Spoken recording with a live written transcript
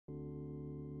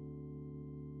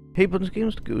Hey Buns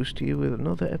Games, the Ghost here with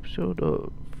another episode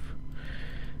of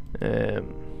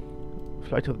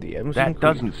Flight of the Amazon That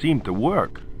doesn't seem to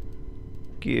work.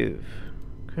 Give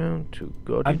crown to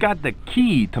God. I've got the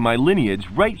key to my lineage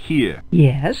right here.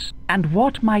 Yes, and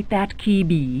what might that key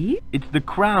be? It's the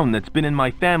crown that's been in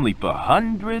my family for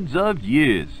hundreds of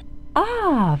years.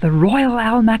 Ah, the Royal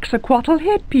Almaxaquatl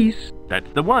headpiece.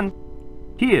 That's the one.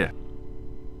 Here.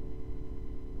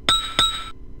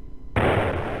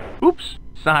 Oops,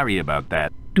 sorry about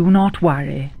that. Do not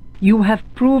worry. You have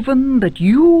proven that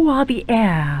you are the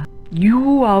heir.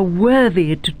 You are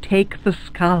worthy to take the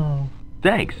skull.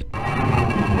 Thanks.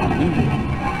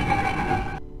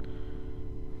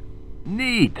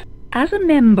 Neat. As a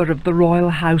member of the Royal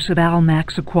House of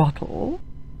Almaxaquatl,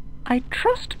 I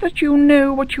trust that you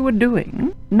know what you are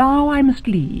doing. Now I must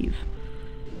leave.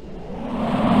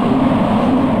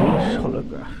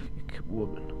 Holographic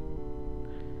woman.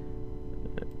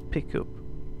 Pick up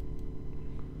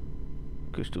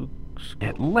crystal skull.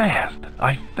 At last,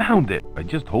 I found it. I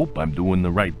just hope I'm doing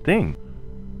the right thing.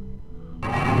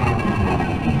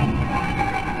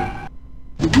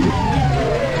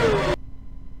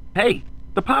 Hey,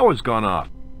 the power's gone off.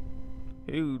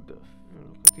 Who the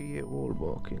look at the wall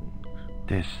markings.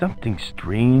 There's something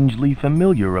strangely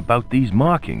familiar about these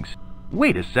markings.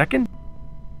 Wait a second.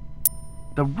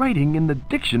 The writing in the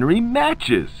dictionary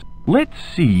matches. Let's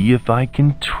see if I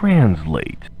can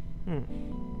translate.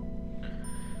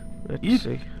 Let's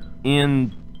see.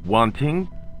 In wanting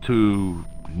to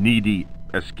needy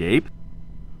escape,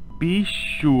 be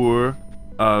sure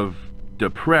of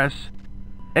depress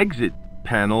exit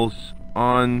panels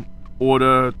on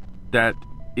order that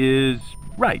is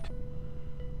right.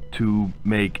 To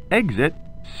make exit,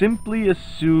 simply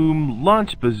assume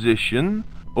launch position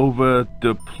over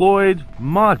deployed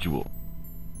module.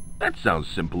 That sounds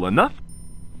simple enough.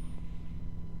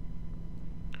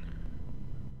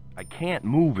 I can't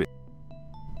move it.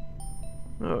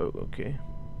 Oh, okay.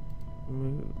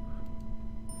 Move.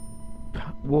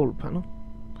 Wall panel.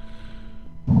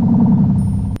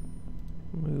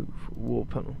 Move wall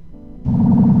panel.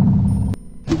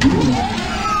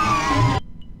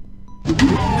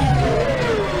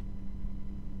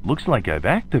 Looks like I've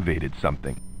activated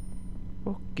something.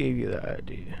 What gave you that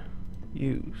idea?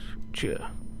 Use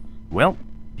chair. Well,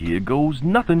 here goes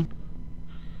nothing.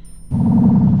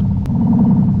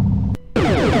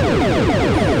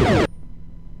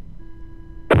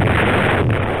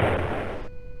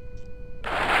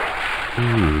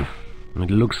 It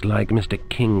looks like Mr.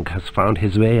 King has found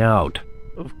his way out.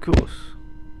 Of course.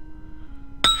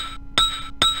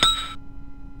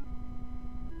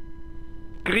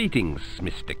 Greetings,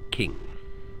 Mr. King.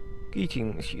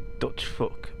 Greetings, you Dutch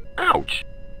fuck. Ouch!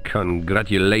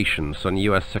 Congratulations on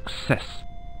your success.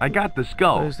 I got the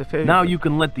skull. Where's the fairy? Now you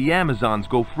can let the Amazons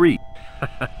go free.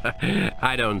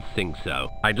 I don't think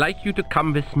so. I'd like you to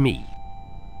come with me.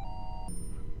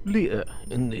 Later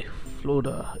in the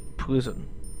Florida prison.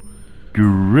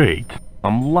 Great.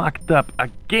 I'm locked up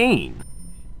again.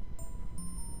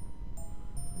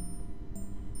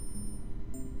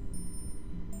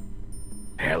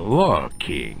 Hello,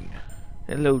 King.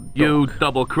 Hello, dog. You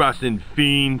double-crossing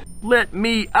fiend. Let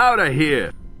me out of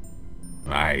here.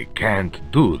 I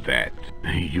can't do that.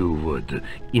 You would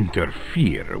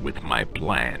interfere with my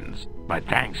plans. But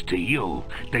thanks to you,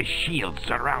 the shield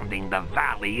surrounding the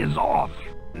valley is off.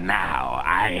 Now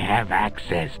I have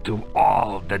access to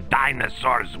all the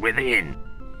dinosaurs within.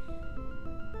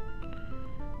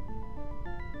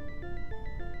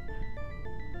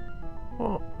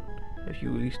 What? Have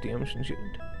you released the Amazons yet?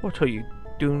 What are you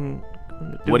doing?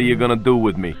 What are you gonna do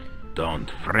with me?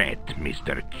 Don't fret,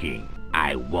 Mr. King.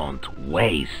 I won't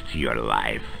waste your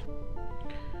life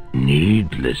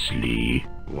needlessly.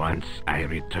 Once I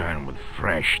return with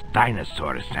fresh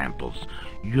dinosaur samples,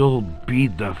 you'll be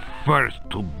the first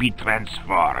to be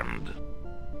transformed.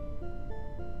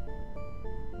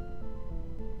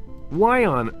 Why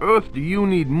on earth do you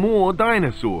need more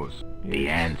dinosaurs? The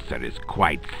answer is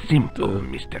quite simple,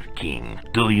 Mr. King.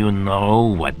 Do you know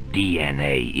what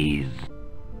DNA is?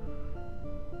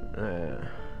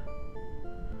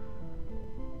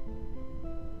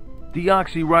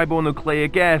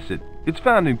 Deoxyribonucleic acid. It's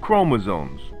found in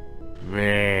chromosomes.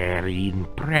 Very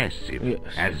impressive. Yes.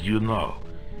 As you know,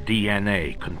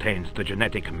 DNA contains the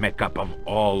genetic makeup of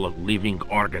all living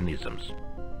organisms.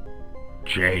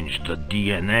 Change the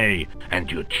DNA and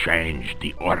you change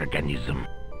the organism.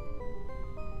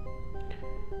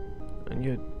 And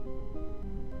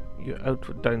you're out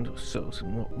for dinosaurs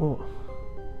and what more?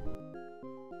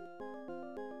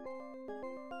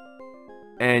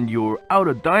 And you're out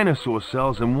of dinosaur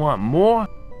cells and want more?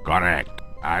 Correct.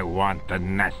 I want the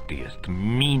nastiest,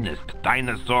 meanest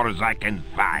dinosaurs I can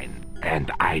find.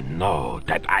 And I know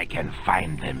that I can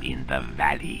find them in the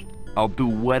valley. I'll do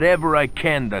whatever I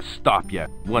can to stop you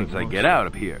once I get out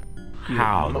of here.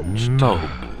 How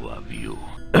noble of you.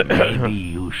 Maybe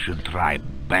you should try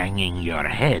banging your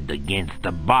head against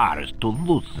the bars to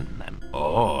loosen them.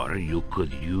 Or you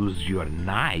could use your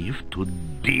knife to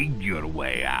dig your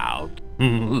way out.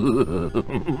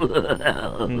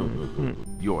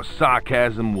 Your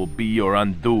sarcasm will be your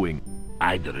undoing.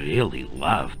 I'd really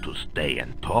love to stay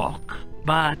and talk,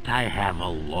 but I have a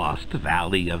lost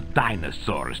valley of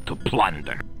dinosaurs to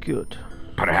plunder. Good.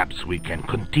 Perhaps we can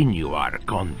continue our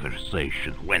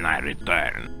conversation when I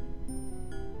return.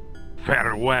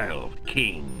 Farewell,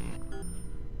 King.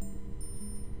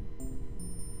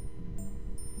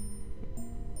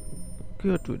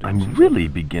 Good. I'm really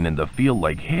beginning to feel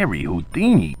like Harry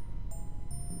Houdini.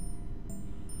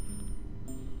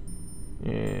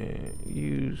 Yeah,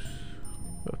 use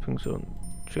weapons on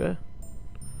chair.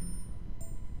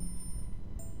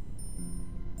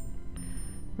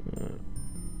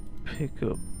 Pick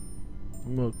up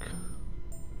mug.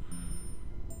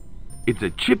 It's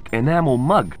a chipped enamel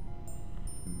mug.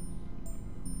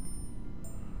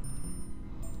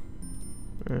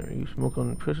 Use mug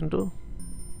on prison door.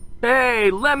 Hey,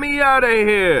 let me out of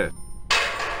here!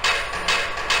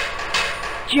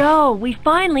 Joe, we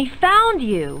finally found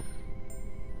you!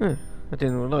 I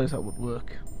didn't realize that would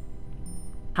work.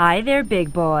 Hi there,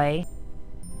 big boy.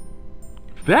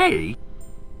 Faye?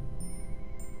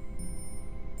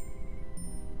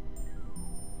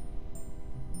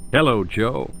 Hello,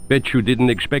 Joe. Bet you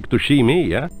didn't expect to see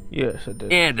me, huh? Yes, I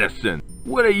did. Anderson,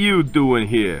 what are you doing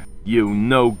here? You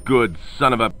no-good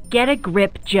son of a... Get a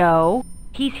grip, Joe.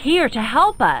 He's here to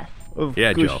help us.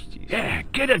 Yeah, Joe. Yeah,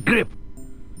 get a grip.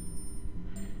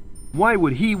 Why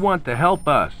would he want to help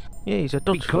us? Yeah, he's a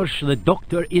Dutch. Because the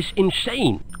doctor is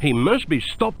insane. He must be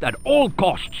stopped at all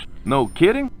costs. No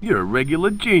kidding? You're a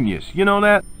regular genius, you know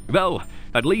that? Well,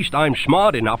 at least I'm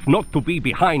smart enough not to be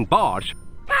behind bars.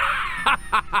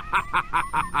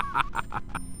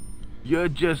 You're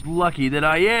just lucky that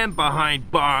I am behind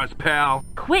bars, pal.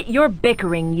 Quit your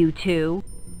bickering, you two.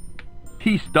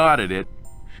 He started it.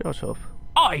 Shut up.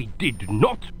 I did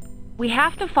not. We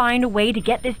have to find a way to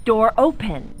get this door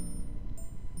open.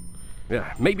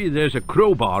 Yeah, maybe there's a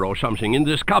crowbar or something in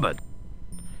this cupboard.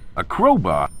 A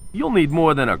crowbar? You'll need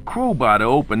more than a crowbar to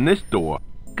open this door.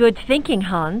 Good thinking,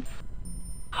 Hans.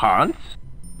 Hans?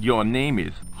 Your name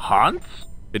is Hans?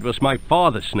 It was my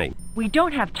father's name. We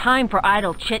don't have time for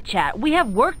idle chit-chat. We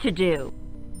have work to do.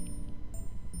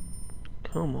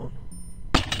 Come on.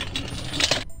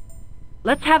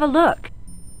 Let's have a look.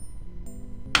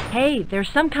 Hey, there's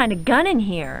some kind of gun in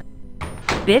here.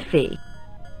 Biffy.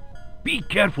 Be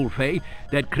careful, Faye.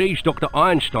 That crazed Dr.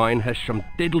 Einstein has some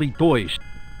deadly toys.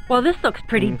 Well, this looks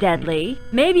pretty deadly.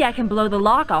 Maybe I can blow the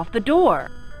lock off the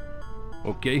door.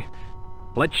 Okay,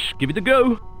 let's give it a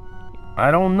go.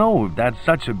 I don't know if that's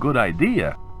such a good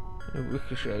idea.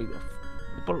 Ricochet. The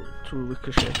bullet through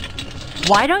ricochet.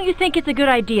 Why don't you think it's a good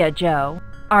idea, Joe?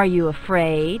 Are you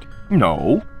afraid?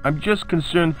 No, I'm just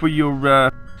concerned for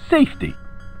your, safety.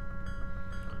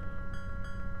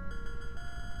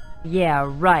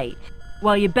 Yeah, right.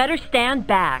 Well, you better stand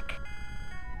back.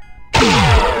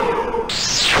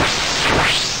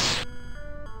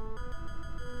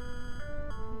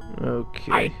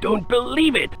 Okay. I don't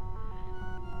believe it.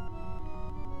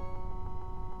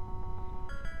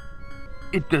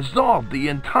 It dissolved the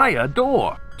entire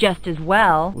door. Just as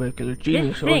well. Regular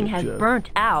genius. This thing on it, has Joe.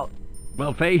 burnt out.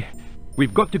 Well, Faye,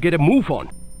 we've got to get a move on.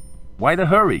 Why the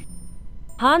hurry?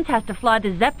 Hans has to fly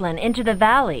the Zeppelin into the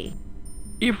valley.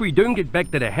 If we don't get back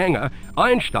to the hangar,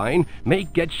 Einstein may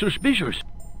get suspicious.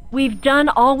 We've done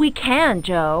all we can,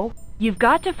 Joe. You've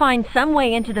got to find some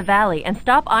way into the valley and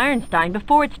stop Einstein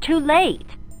before it's too late.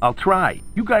 I'll try.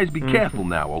 You guys be careful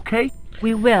now, okay?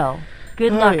 We will.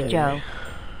 Good luck, yeah, Joe. yeah.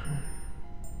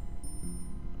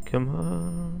 Come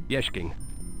on. Yes, King.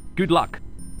 Good luck.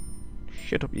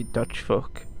 Shut up, you Dutch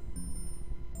fuck.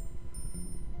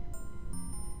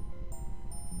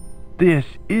 This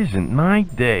isn't my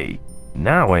day.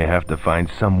 Now I have to find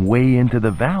some way into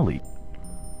the valley.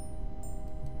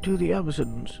 To the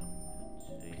Amazons.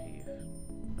 Let's see if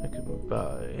I can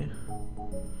buy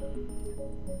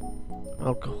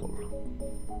alcohol.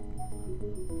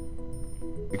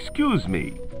 Excuse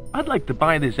me. I'd like to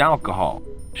buy this alcohol.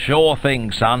 Sure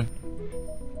thing, son.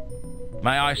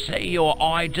 May I see your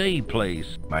ID,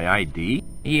 please? My ID?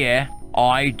 Yeah,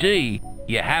 ID.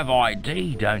 You have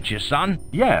ID, don't you, son?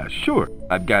 Yeah, sure.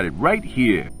 I've got it right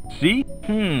here. See?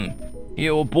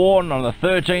 You were born on the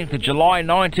 13th of July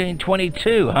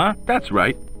 1922, huh? That's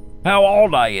right. How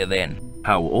old are you then?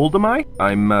 How old am I?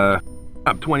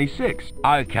 I'm 26.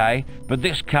 Okay, but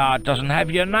this card doesn't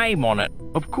have your name on it.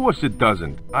 Of course it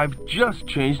doesn't. I've just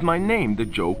changed my name to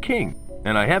Joe King,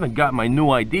 and I haven't got my new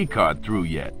ID card through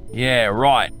yet. Yeah,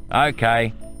 right.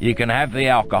 Okay, you can have the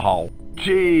alcohol.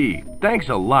 Gee, thanks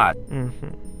a lot.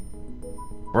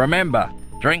 Remember,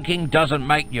 drinking doesn't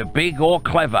make you big or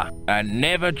clever, and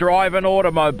never drive an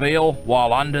automobile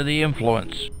while under the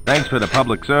influence. Thanks for the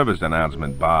public service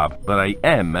announcement, Bob, but I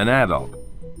am an adult.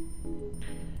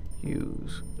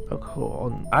 Use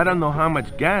alcohol on... I don't know how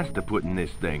much gas to put in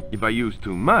this thing. If I use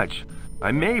too much,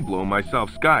 I may blow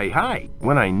myself sky high.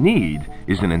 What I need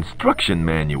is an instruction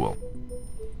manual.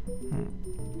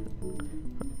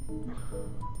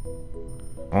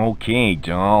 Okay,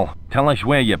 doll. Tell us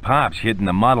where your pop's hidden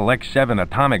the Model X7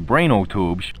 atomic braino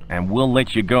tubes, and we'll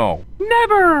let you go.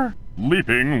 Never!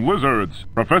 Leaping lizards.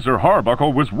 Professor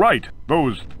Harbuckle was right.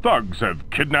 Those thugs have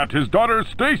kidnapped his daughter,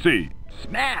 Stacy.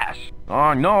 Smash!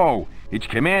 Oh no, it's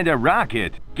Commander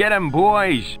Rocket. Get him,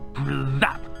 boys.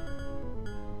 Zap!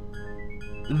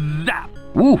 Zap!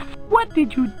 Woof! What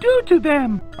did you do to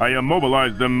them? I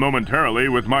immobilized them momentarily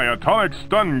with my atomic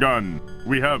stun gun.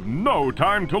 We have no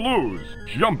time to lose.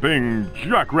 Jumping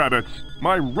jackrabbits.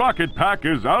 My rocket pack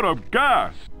is out of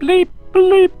gas. Bleep,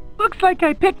 bleep. Looks like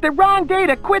I picked the wrong day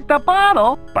to quit the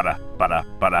bottle. Bada, bada,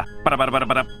 bada, bada, bada,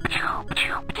 bada,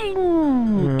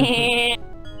 bada.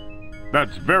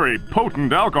 That's very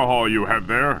potent alcohol you have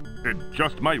there. It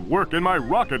just might work in my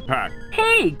rocket pack.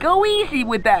 Hey, go easy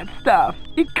with that stuff.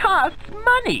 It costs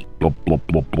money. Blop, blop,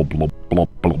 blop, blop, blop, blop,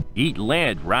 blop. Eat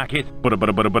lead, Rocket. Bada,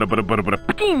 bada, bada, bada, bada, bada,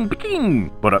 bada. Ping, ping.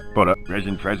 Bada, bada.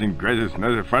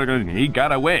 He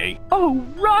got away. Oh,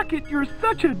 Rocket, you're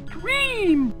such a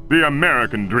dream. The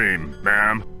American dream,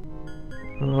 ma'am.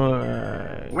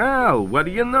 Alright. Well, what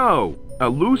do you know? A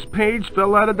loose page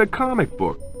fell out of the comic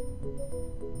book.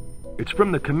 It's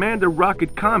from the Commander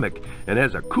Rocket comic and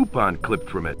has a coupon clipped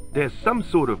from it. There's some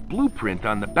sort of blueprint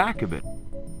on the back of it.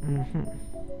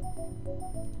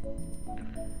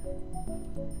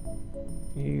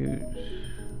 Use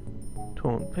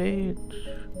torn page.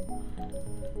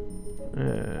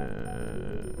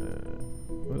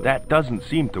 That doesn't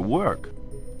seem to work.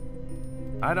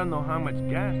 I don't know how much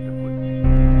gas to put in.